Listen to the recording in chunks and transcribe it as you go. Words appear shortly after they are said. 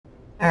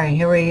All right,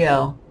 here we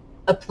go.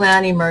 A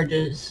plan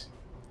emerges.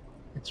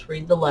 Let's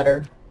read the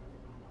letter.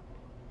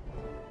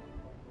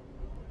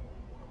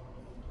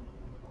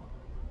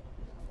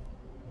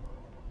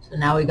 So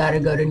now we got to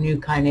go to New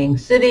Kaining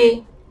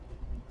City.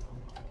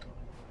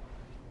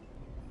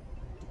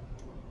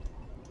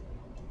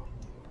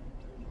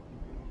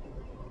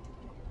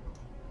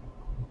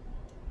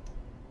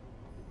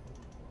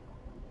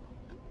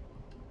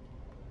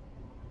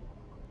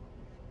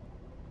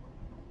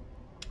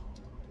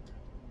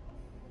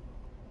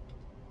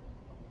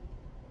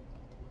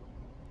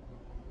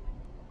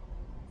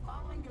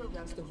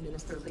 The rest of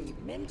Minister Lee,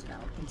 Mintel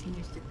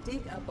continues to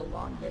dig up a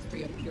long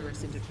history of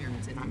purist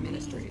interference in our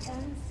ministries.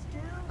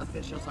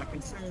 Officials are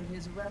concerned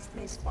his arrest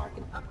may spark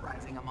an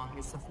uprising among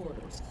his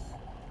supporters,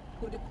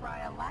 who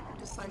decry a lack of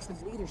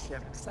decisive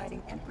leadership,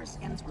 citing Empress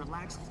N's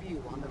relaxed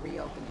view on the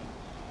reopening.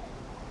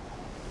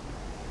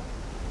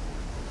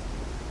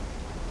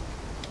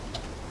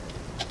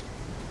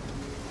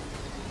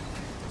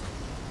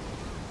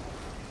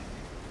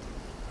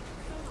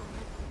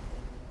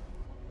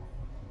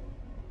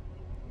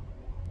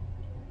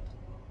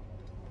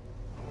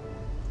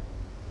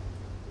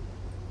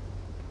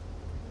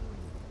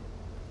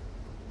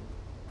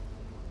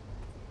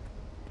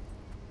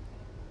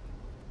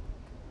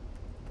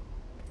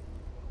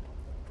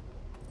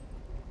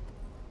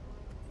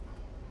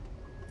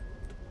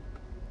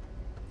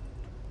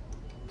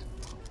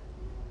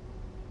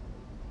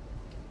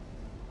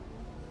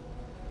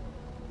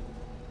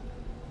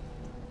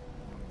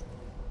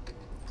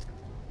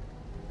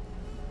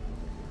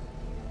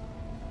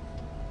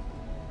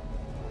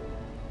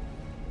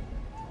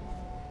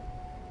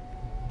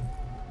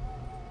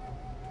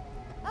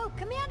 Oh,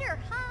 Commander,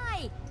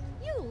 hi!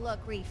 You look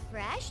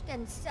refreshed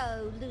and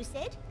so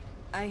lucid.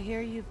 I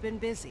hear you've been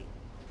busy.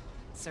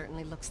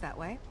 Certainly looks that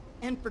way.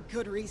 And for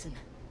good reason.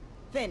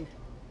 Finn,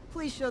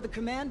 please show the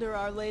Commander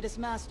our latest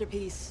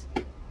masterpiece.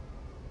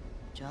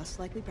 Just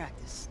like we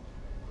practiced.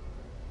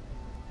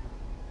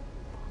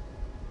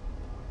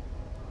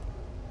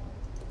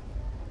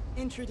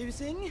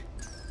 Introducing...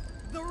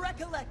 the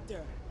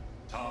Recollector!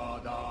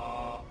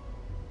 Ta-da!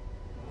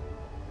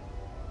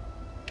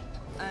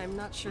 I'm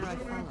not sure I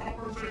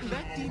follow.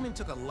 That demon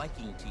took a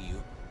liking to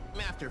you.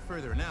 After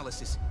further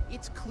analysis,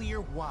 it's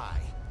clear why.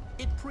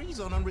 It preys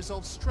on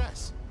unresolved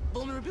stress,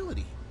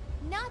 vulnerability.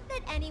 Not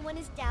that anyone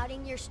is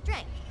doubting your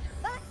strength,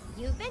 but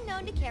you've been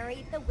known to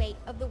carry the weight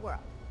of the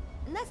world.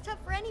 And that's tough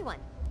for anyone,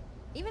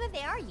 even if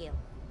they are you.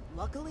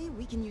 Luckily,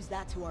 we can use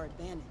that to our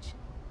advantage.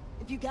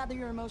 If you gather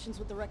your emotions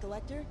with the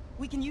Recollector,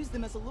 we can use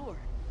them as a lure.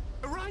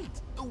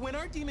 Right! When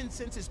our demon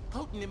senses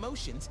potent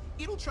emotions,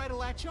 it'll try to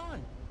latch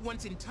on.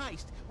 Once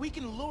enticed, we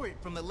can lure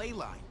it from the ley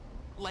line.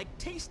 Like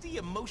tasty,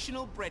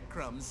 emotional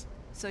breadcrumbs.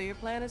 So your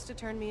plan is to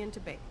turn me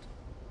into bait.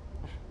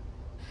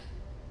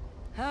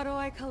 How do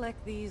I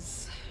collect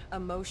these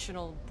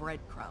emotional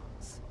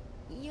breadcrumbs?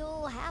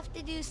 You'll have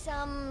to do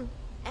some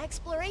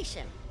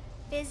exploration,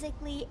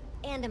 physically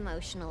and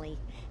emotionally.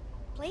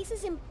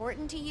 Places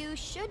important to you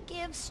should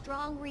give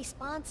strong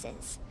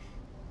responses.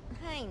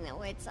 I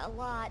know it's a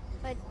lot,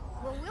 but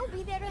we'll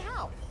be there to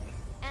help.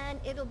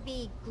 And it'll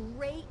be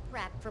great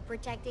prep for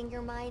protecting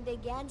your mind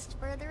against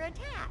further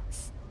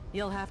attacks.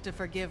 You'll have to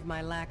forgive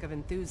my lack of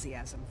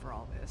enthusiasm for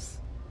all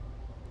this.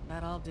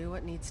 But I'll do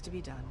what needs to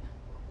be done.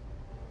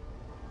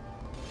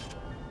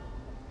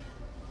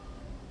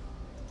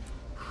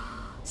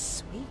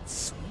 Sweet,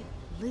 sweet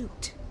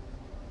loot.